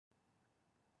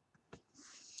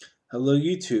Hello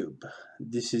YouTube.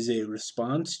 This is a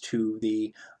response to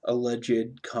the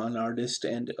alleged con artist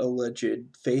and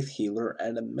alleged faith healer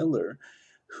Adam Miller,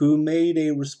 who made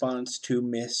a response to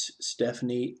Miss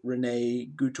Stephanie Renee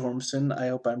Guttormson, I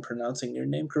hope I'm pronouncing your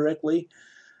name correctly,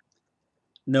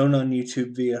 known on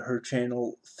YouTube via her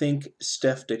channel Think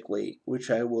Skeptically,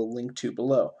 which I will link to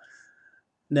below.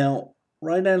 Now,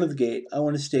 right out of the gate, I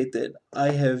want to state that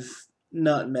I have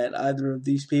not met either of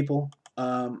these people.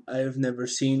 I have never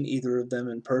seen either of them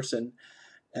in person.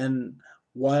 And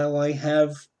while I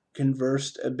have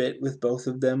conversed a bit with both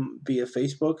of them via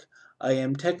Facebook, I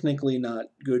am technically not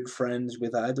good friends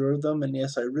with either of them, and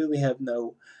yes, I really have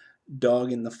no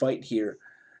dog in the fight here.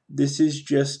 This is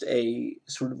just a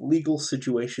sort of legal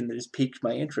situation that has piqued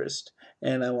my interest,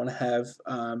 and I want to have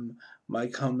my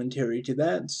commentary to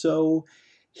that. So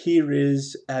here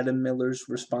is Adam Miller's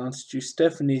response to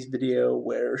Stephanie's video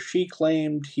where she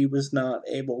claimed he was not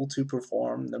able to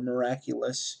perform the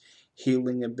miraculous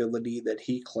healing ability that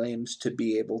he claims to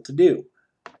be able to do.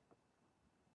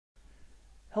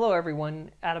 Hello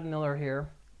everyone, Adam Miller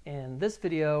here, and this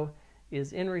video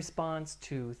is in response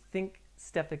to Think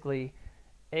Skeptically,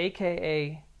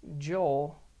 aka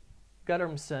Joel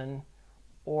Guttormson,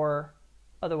 or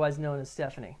otherwise known as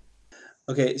Stephanie.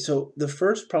 Okay, so the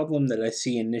first problem that I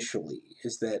see initially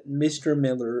is that Mr.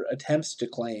 Miller attempts to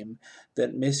claim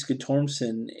that Miss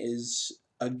Guttormson is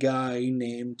a guy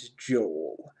named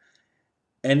Joel.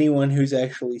 Anyone who's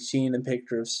actually seen a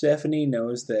picture of Stephanie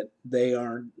knows that they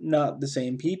are not the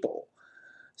same people.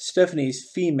 Stephanie's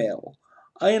female.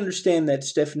 I understand that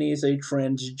Stephanie is a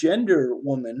transgender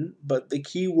woman, but the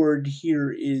key word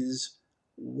here is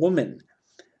woman.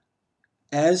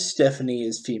 As Stephanie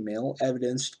is female,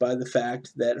 evidenced by the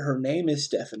fact that her name is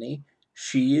Stephanie,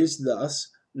 she is thus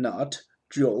not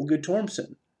Joel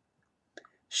Guttormson.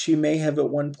 She may have at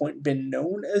one point been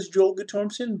known as Joel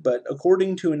Guttormson, but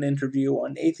according to an interview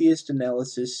on Atheist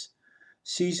Analysis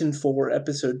Season 4,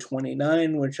 Episode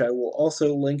 29, which I will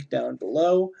also link down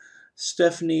below,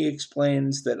 Stephanie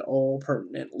explains that all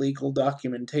pertinent legal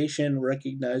documentation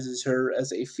recognizes her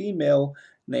as a female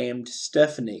named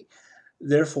Stephanie.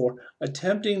 Therefore,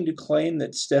 attempting to claim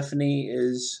that Stephanie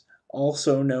is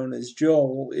also known as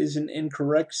Joel is an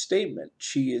incorrect statement.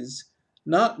 She is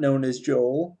not known as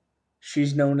Joel,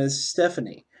 she's known as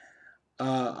Stephanie.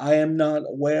 I am not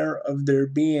aware of there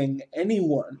being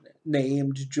anyone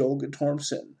named Joel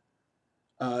Guttormson.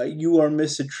 You are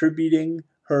misattributing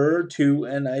her to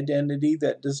an identity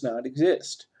that does not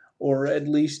exist, or at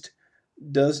least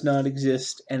does not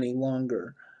exist any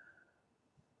longer,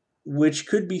 which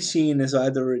could be seen as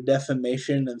either a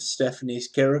defamation of Stephanie's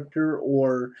character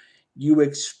or you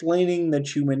explaining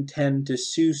that you intend to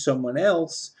sue someone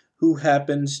else who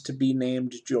happens to be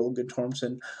named Joel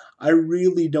Guttormson. I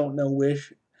really don't know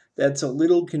which. That's a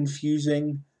little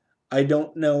confusing. I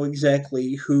don't know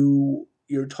exactly who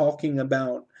you're talking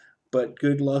about, but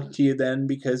good luck to you then,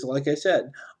 because like I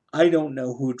said, I don't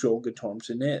know who Joel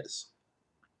Guttormson is.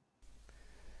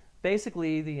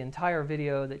 Basically, the entire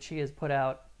video that she has put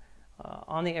out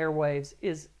on the airwaves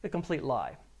is a complete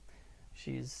lie.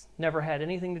 She's never had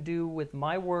anything to do with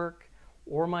my work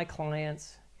or my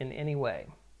clients in any way.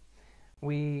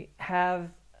 We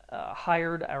have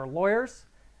hired our lawyers,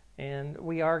 and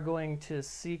we are going to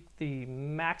seek the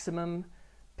maximum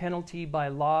penalty by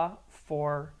law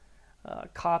for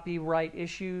copyright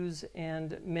issues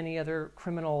and many other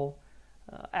criminal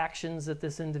actions that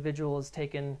this individual has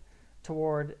taken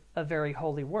toward a very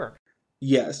holy work.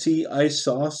 Yeah, see, I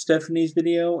saw Stephanie's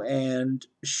video, and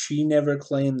she never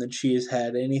claimed that she has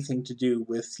had anything to do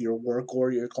with your work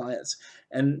or your clients.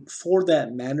 And for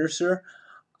that matter, sir,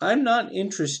 I'm not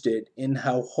interested in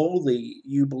how holy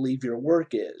you believe your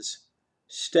work is.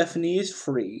 Stephanie is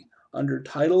free under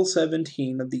Title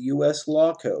 17 of the U.S.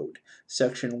 Law Code,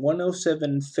 Section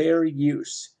 107 Fair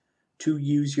Use, to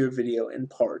use your video in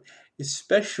part,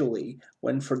 especially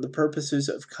when for the purposes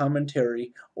of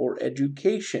commentary or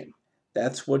education.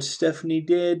 That's what Stephanie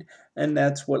did, and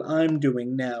that's what I'm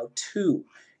doing now, too.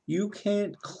 You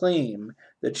can't claim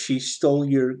that she stole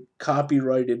your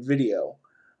copyrighted video,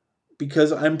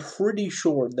 because I'm pretty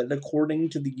sure that according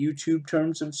to the YouTube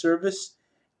terms of service,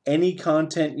 any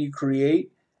content you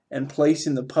create and place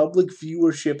in the public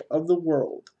viewership of the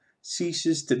world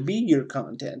ceases to be your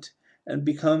content and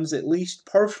becomes at least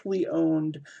partially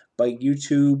owned by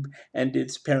YouTube and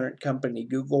its parent company,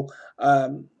 Google.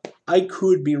 I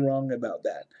could be wrong about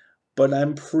that, but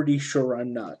I'm pretty sure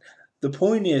I'm not. The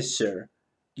point is, sir,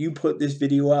 you put this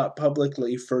video out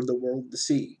publicly for the world to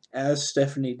see, as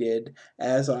Stephanie did,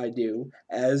 as I do,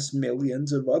 as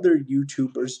millions of other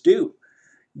YouTubers do.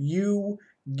 You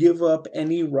give up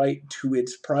any right to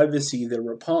its privacy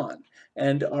thereupon,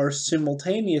 and are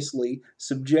simultaneously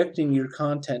subjecting your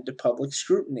content to public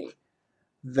scrutiny.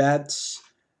 That's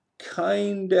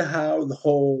kind of how the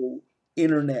whole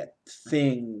internet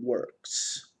thing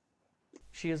works.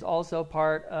 She is also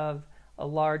part of a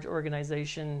large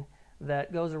organization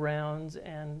that goes around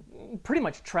and pretty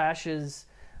much trashes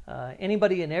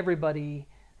anybody and everybody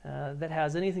that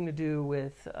has anything to do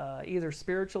with either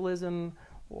spiritualism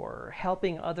or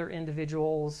helping other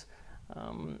individuals,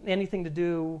 anything to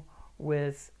do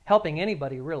with helping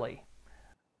anybody, really.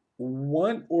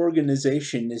 What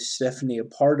organization is Stephanie a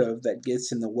part of that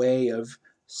gets in the way of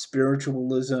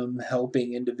spiritualism,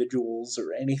 helping individuals,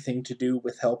 or anything to do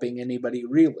with helping anybody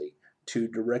really? To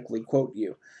directly quote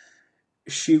you,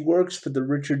 she works for the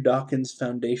Richard Dawkins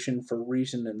Foundation for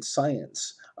Reason and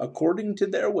Science, according to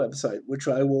their website, which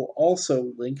I will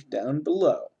also link down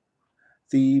below.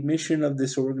 The mission of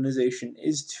this organization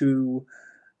is to,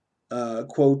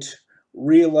 quote,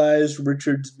 realize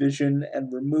Richard's vision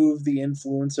and remove the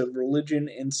influence of religion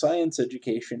in science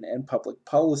education and public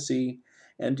policy,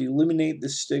 and eliminate the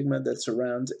stigma that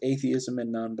surrounds atheism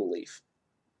and non-belief.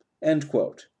 End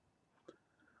quote.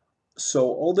 So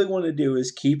all they want to do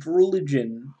is keep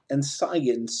religion and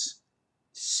science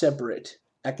separate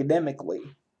academically.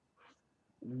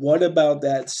 What about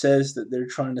that says that they're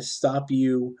trying to stop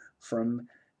you from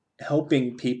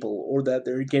helping people or that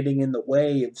they're getting in the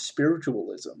way of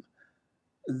spiritualism?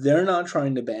 They're not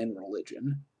trying to ban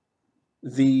religion.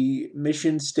 The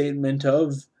mission statement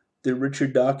of the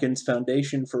Richard Dawkins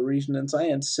Foundation for Reason and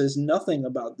Science says nothing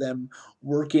about them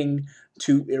working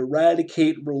to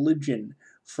eradicate religion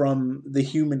from the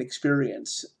human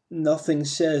experience. Nothing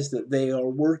says that they are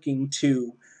working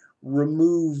to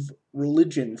remove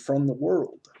religion from the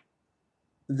world.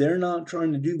 They're not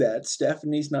trying to do that.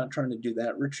 Stephanie's not trying to do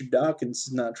that. Richard Dawkins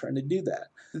is not trying to do that.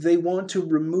 They want to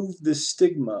remove the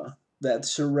stigma that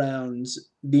surrounds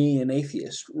being an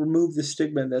atheist, remove the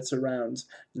stigma that surrounds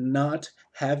not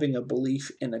having a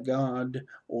belief in a God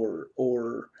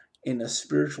or in a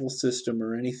spiritual system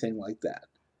or anything like that.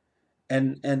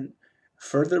 And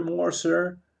furthermore,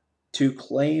 sir, to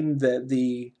claim that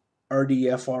the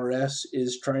RDFRS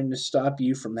is trying to stop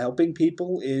you from helping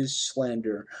people is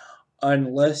slander,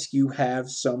 unless you have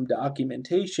some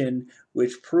documentation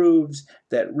which proves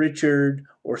that Richard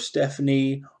or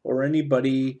Stephanie or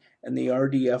anybody in the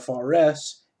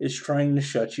RDFRS is trying to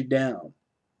shut you down.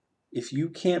 If you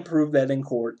can't prove that in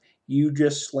court, you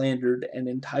just slandered an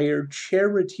entire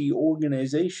charity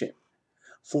organization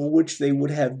for which they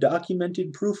would have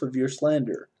documented proof of your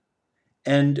slander,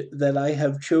 and that I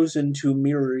have chosen to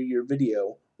mirror your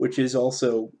video, which is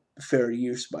also fair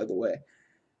use, by the way,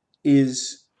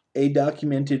 is a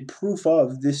documented proof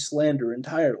of this slander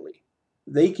entirely.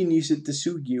 They can use it to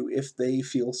sue you if they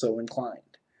feel so inclined.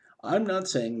 I'm not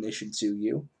saying they should sue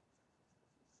you,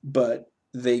 but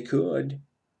they could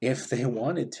if they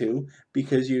wanted to,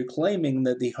 because you're claiming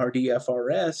that the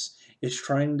RDFRS is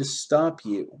trying to stop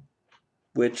you,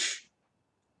 which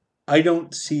I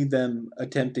don't see them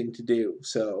attempting to do.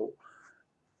 So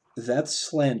that's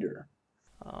slander.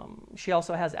 She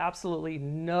also has absolutely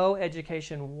no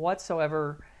education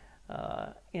whatsoever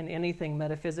in anything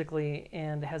metaphysically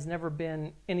and has never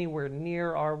been anywhere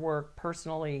near our work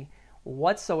personally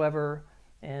whatsoever.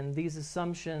 And these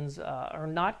assumptions are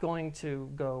not going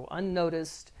to go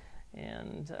unnoticed.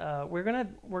 And we're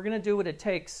gonna do what it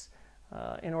takes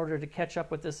in order to catch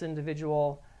up with this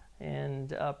individual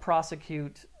and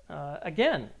prosecute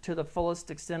again to the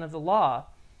fullest extent of the law.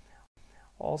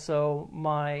 Also,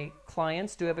 my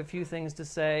clients do have a few things to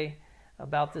say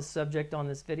about this subject on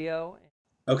this video.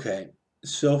 Okay,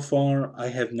 so far I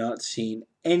have not seen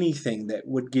anything that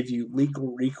would give you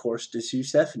legal recourse to sue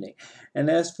Stephanie. And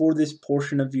as for this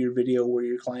portion of your video where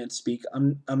your clients speak,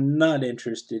 I'm not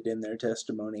interested in their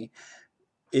testimony.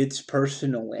 It's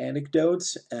personal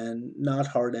anecdotes and not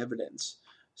hard evidence.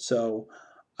 So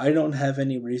I don't have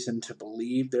any reason to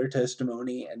believe their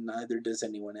testimony, and neither does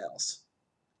anyone else.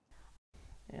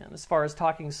 And as far as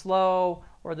talking slow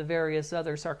or the various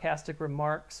other sarcastic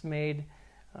remarks made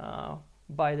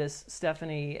by this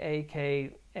Stephanie,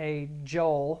 aka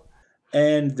Joel.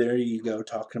 And there you go,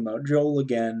 talking about Joel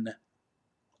again.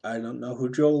 I don't know who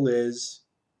Joel is.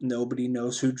 Nobody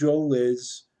knows who Joel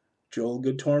is. Joel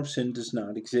Guttormson does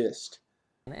not exist.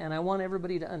 And I want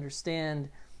everybody to understand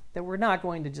that we're not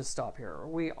going to just stop here.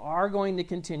 We are going to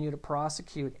continue to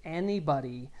prosecute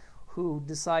anybody who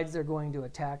decides they're going to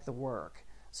attack the work.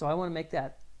 So I want to make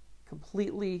that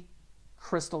completely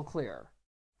crystal clear.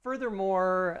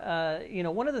 Furthermore,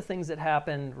 one of the things that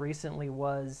happened recently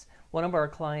was one of our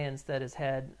clients that has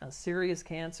had a serious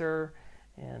cancer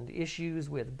and issues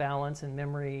with balance and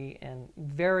memory and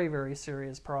very, very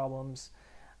serious problems.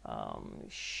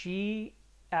 She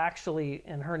actually,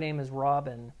 and her name is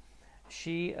Robin,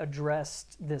 she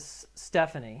addressed this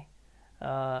Stephanie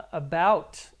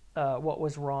about what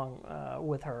was wrong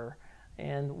with her.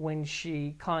 And when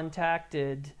she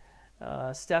contacted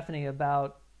Stephanie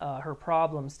about her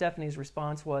problem, Stephanie's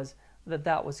response was that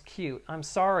that was cute. I'm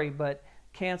sorry, but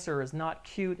cancer is not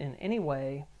cute in any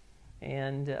way.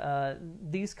 And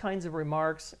these kinds of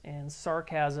remarks and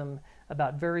sarcasm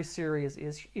about very serious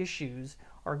issues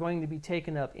are going to be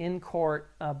taken up in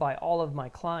court by all of my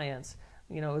clients,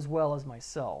 as well as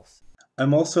myself.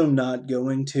 I'm also not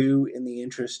going to, in the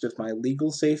interest of my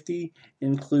legal safety,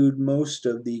 include most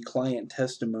of the client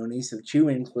testimonies that you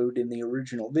include in the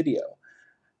original video,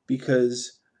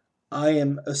 because I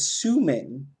am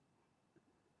assuming,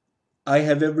 I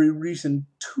have every reason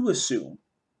to assume,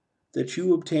 that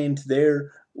you obtained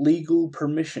their legal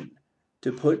permission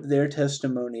to put their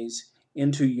testimonies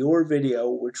into your video,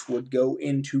 which would go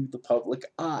into the public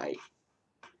eye.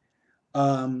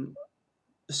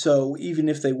 So even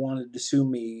if they wanted to sue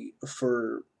me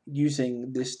for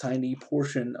using this tiny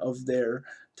portion of their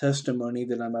testimony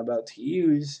that I'm about to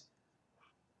use,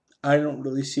 I don't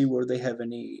really see where they have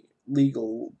any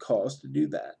legal cause to do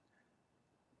that.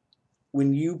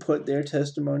 When you put their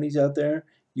testimonies out there,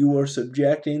 you are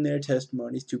subjecting their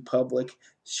testimonies to public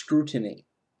scrutiny.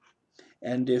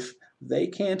 And if they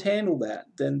can't handle that,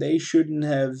 then they shouldn't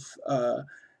have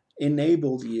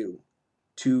enabled you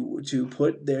to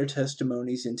put their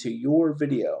testimonies into your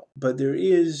video. But there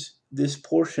is this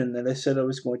portion that I said I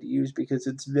was going to use because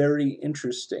it's very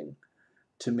interesting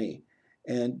to me.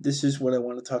 And this is what I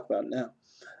want to talk about now.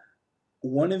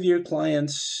 One of your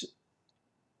clients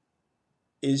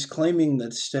is claiming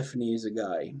that Stephanie is a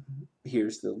guy.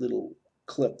 Here's the little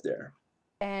clip there.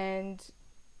 And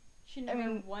she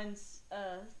never once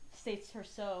states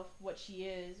herself what she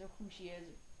is or who she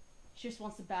is. She just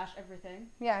wants to bash everything.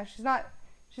 Yeah, she's not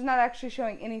actually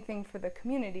showing anything for the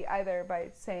community either by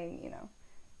saying,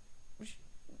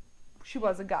 she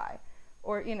was a guy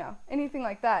or, anything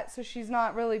like that. So she's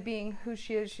not really being who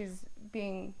she is. She's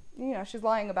being, she's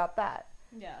lying about that.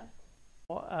 Yeah.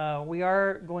 We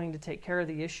are going to take care of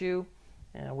the issue.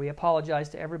 We apologize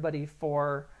to everybody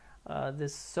for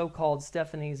this so-called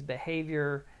Stephanie's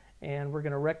behavior, and we're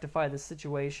going to rectify the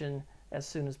situation as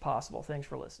soon as possible. Thanks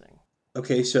for listening.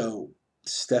 Okay, so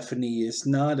Stephanie is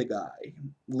not a guy,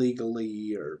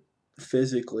 legally or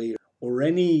physically, or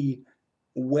any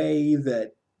way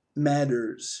that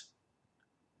matters.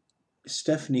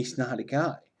 Stephanie's not a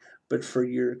guy. But for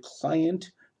your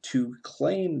client to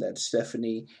claim that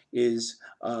Stephanie is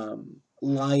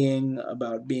lying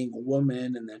about being a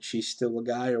woman and that she's still a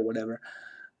guy or whatever,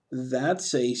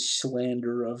 that's a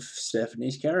slander of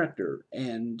Stephanie's character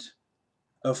and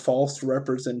a false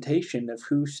representation of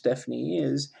who Stephanie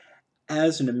is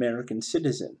as an American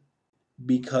citizen.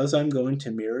 Because I'm going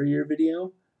to mirror your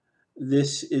video,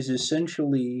 this is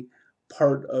essentially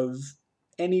part of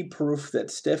any proof that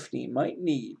Stephanie might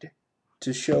need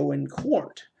to show in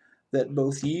court that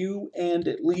both you and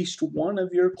at least one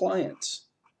of your clients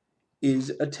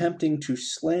is attempting to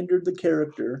slander the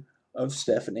character of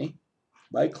Stephanie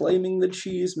by claiming that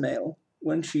she is male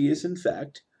when she is in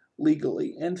fact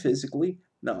legally and physically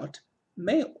not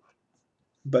male.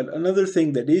 But another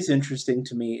thing that is interesting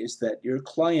to me is that your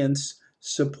clients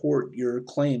support your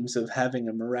claims of having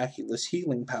a miraculous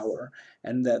healing power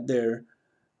and that their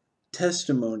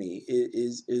testimony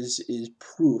is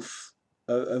proof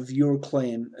of your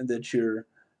claim that you're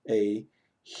a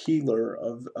healer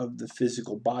of the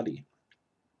physical body.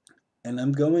 And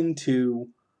I'm going to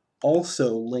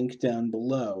also link down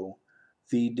below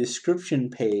the description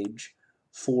page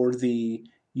for the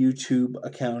YouTube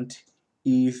account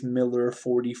Eve Miller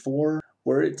 44,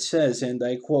 where it says, and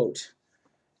I quote,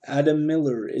 "Adam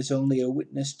Miller is only a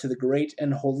witness to the great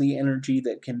and holy energy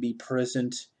that can be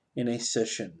present in a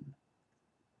session."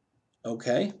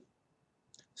 Okay?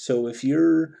 So if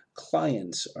your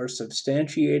clients are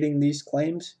substantiating these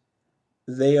claims,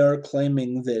 they are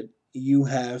claiming that you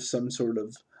have some sort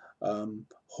of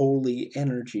holy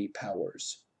energy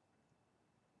powers.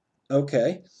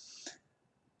 Okay.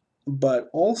 But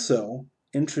also,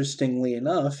 interestingly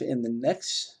enough, in the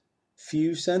next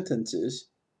few sentences,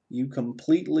 you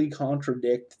completely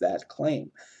contradict that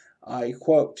claim. I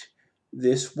quote,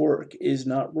 "This work is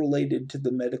not related to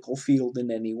the medical field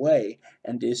in any way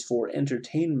and is for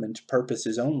entertainment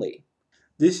purposes only."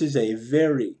 This is a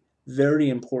very, very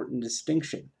important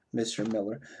distinction, Mr.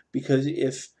 Miller, because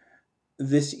if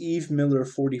this Eve Miller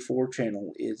 44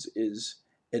 channel is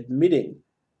admitting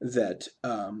that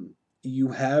you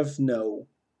have no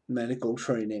medical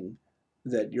training,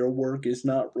 that your work is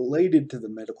not related to the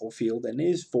medical field and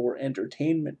is for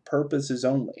entertainment purposes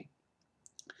only,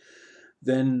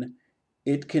 then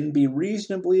it can be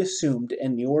reasonably assumed,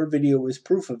 and your video is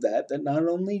proof of that, that not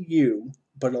only you,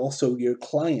 but also your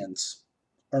clients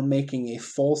are making a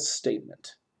false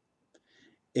statement.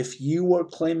 If you are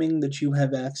claiming that you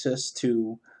have access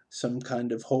to some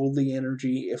kind of holy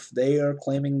energy, if they are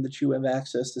claiming that you have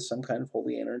access to some kind of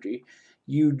holy energy,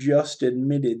 you just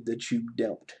admitted that you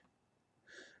don't.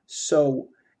 So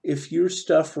if your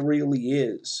stuff really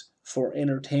is for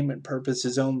entertainment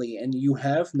purposes only and you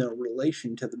have no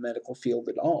relation to the medical field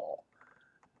at all,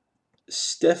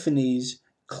 Stephanie's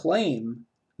claim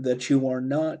that you are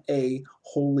not a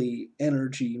holy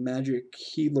energy magic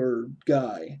healer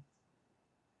guy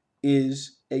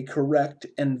is a correct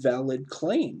and valid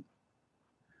claim.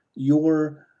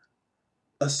 Your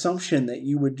assumption that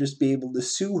you would just be able to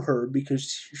sue her because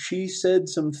she said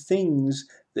some things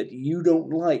that you don't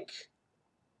like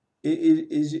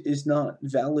is not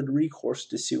valid recourse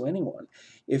to sue anyone.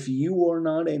 If you are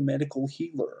not a medical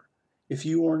healer, if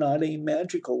you are not a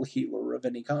magical healer of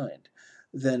any kind,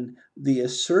 then the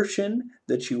assertion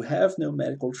that you have no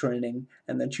medical training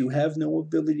and that you have no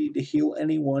ability to heal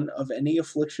anyone of any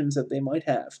afflictions that they might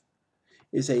have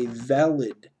is a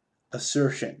valid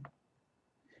assertion.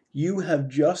 You have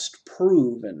just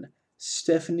proven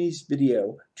Stephanie's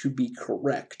video to be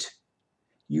correct.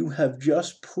 You have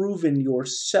just proven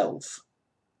yourself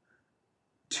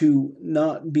to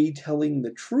not be telling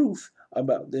the truth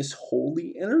about this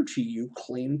holy energy you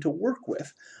claim to work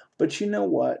with. But you know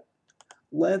what?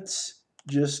 Let's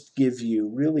just give you,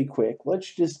 really quick,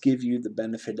 let's just give you the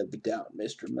benefit of the doubt,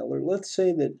 Mr. Miller. Let's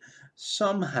say that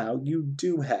somehow you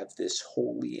do have this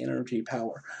holy energy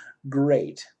power.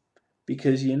 Great.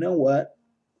 Because you know what?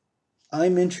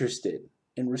 I'm interested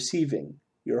in receiving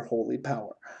your holy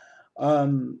power.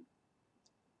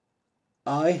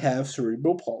 I have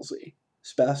cerebral palsy,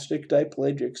 spastic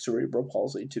diplegic cerebral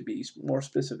palsy to be more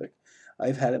specific.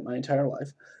 I've had it my entire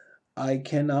life. I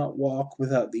cannot walk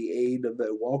without the aid of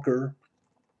a walker.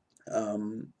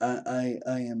 I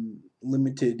am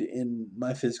limited in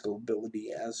my physical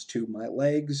ability as to my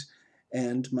legs,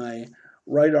 and my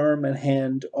right arm and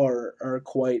hand are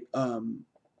quite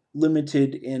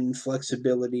limited in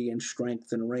flexibility and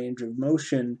strength and range of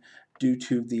motion due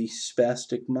to the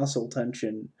spastic muscle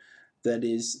tension that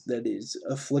is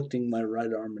afflicting my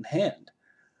right arm and hand.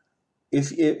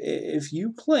 If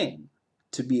you claim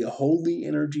to be a holy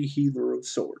energy healer of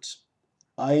sorts,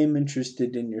 I am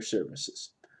interested in your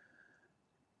services.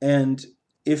 And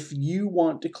if you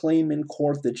want to claim in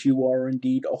court that you are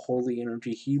indeed a holy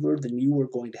energy healer, then you are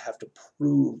going to have to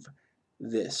prove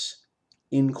this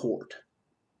in court,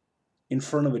 in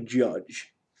front of a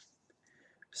judge.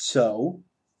 So,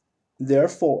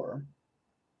 therefore,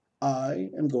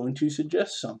 I am going to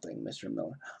suggest something, Mr.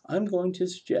 Miller. I'm going to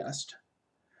suggest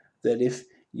that if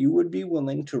you would be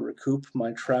willing to recoup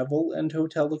my travel and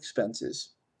hotel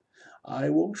expenses, I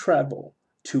will travel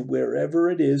to wherever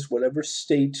it is, whatever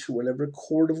state, whatever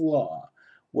court of law,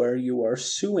 where you are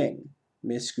suing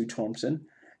Miss Guttormson,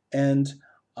 and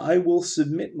I will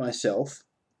submit myself.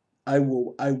 I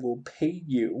will pay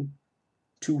you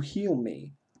to heal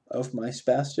me of my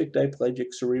spastic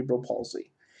diplegic cerebral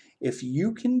palsy. If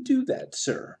you can do that,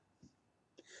 sir,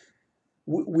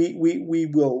 we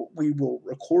will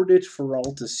record it for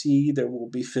all to see. There will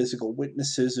be physical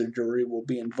witnesses. A jury will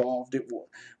be involved.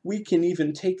 We can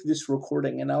even take this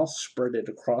recording and I'll spread it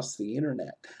across the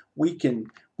internet. We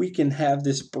can have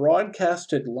this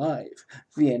broadcasted live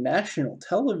via national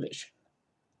television,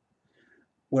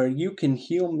 where you can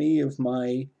heal me of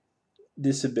my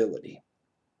disability.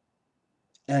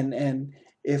 And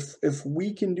if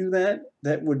we can do that,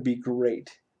 that would be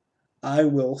great. I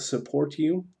will support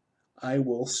you. I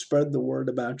will spread the word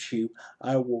about you.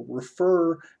 I will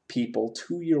refer people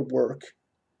to your work,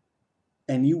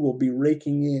 and you will be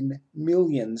raking in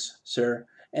millions, sir.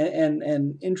 And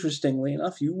interestingly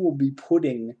enough, you will be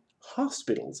putting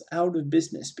hospitals out of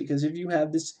business, because if you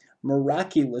have this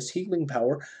miraculous healing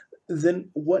power, then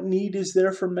what need is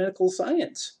there for medical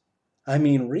science? I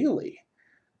mean, really.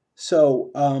 So,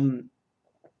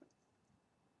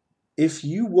 if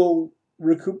you will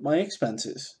recoup my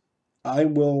expenses, I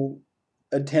will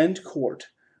attend court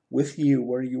with you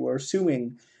where you are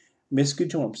suing Miss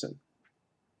Guttormson,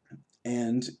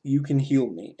 and you can heal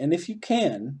me. And if you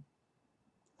can,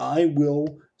 I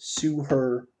will sue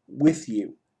her with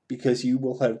you, because you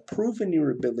will have proven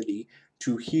your ability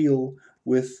to heal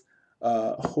with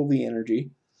holy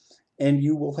energy, and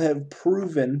you will have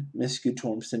proven Miss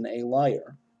Guttormson a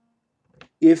liar.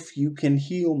 if you can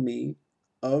heal me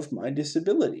of my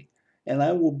disability. And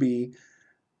I will be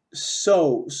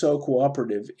so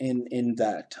cooperative in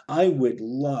that. I would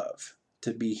love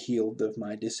to be healed of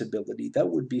my disability. That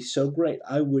would be so great.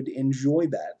 I would enjoy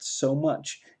that so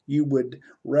much. You would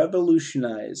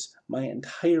revolutionize my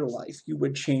entire life. You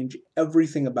would change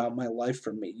everything about my life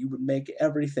for me. You would make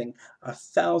everything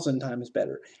 1,000 times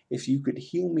better if you could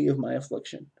heal me of my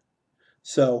affliction.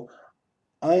 So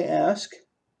I ask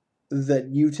that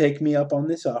you take me up on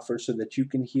this offer so that you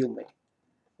can heal me,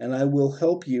 and I will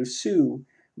help you sue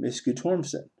Miss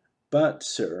Guttormson. But,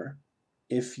 sir,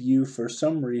 if you for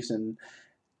some reason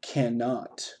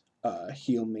cannot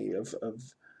heal me of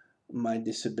my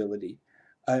disability,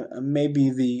 maybe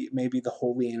the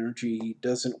holy energy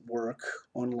doesn't work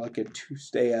on like a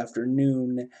Tuesday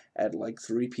afternoon at like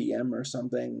 3 p.m. or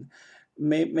something.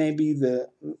 Maybe the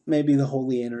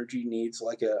holy energy needs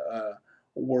like a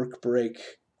work break,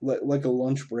 like a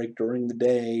lunch break during the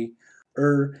day.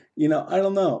 Or, I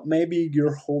don't know, maybe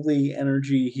your holy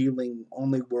energy healing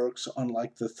only works on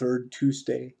like the third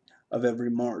Tuesday of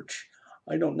every March.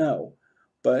 I don't know.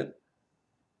 But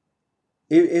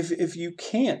if you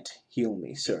can't heal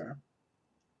me, sir,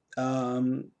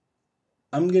 I'm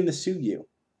going to sue you,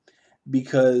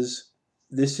 because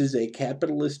this is a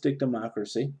capitalistic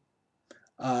democracy.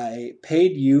 I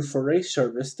paid you for a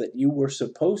service that you were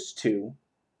supposed to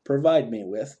provide me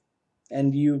with,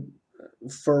 and you,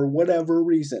 for whatever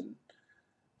reason,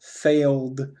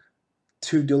 failed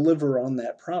to deliver on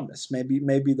that promise. Maybe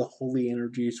the holy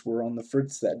energies were on the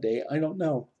fritz that day. I don't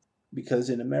know. Because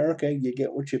in America, you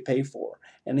get what you pay for.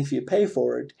 And if you pay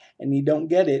for it and you don't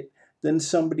get it, then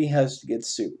somebody has to get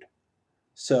sued.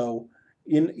 So,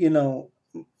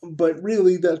 but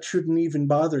really that shouldn't even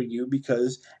bother you,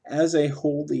 because as a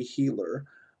holy healer,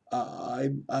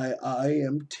 I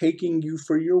am taking you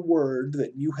for your word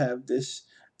that you have this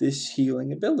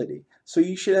healing ability. So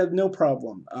you should have no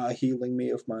problem healing me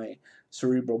of my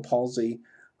cerebral palsy.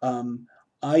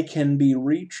 I can be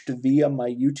reached via my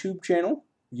YouTube channel.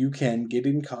 You can get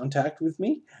in contact with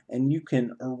me, and you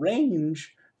can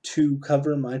arrange to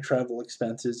cover my travel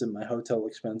expenses and my hotel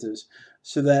expenses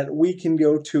so that we can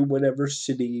go to whatever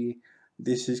city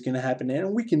this is going to happen in,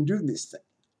 and we can do this thing.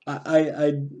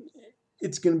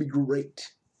 It's going to be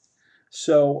great.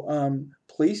 So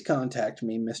please contact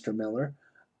me, Mr. Miller.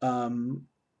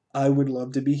 I would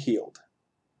love to be healed.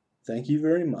 Thank you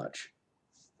very much.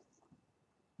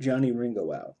 Johnny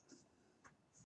Ringo out.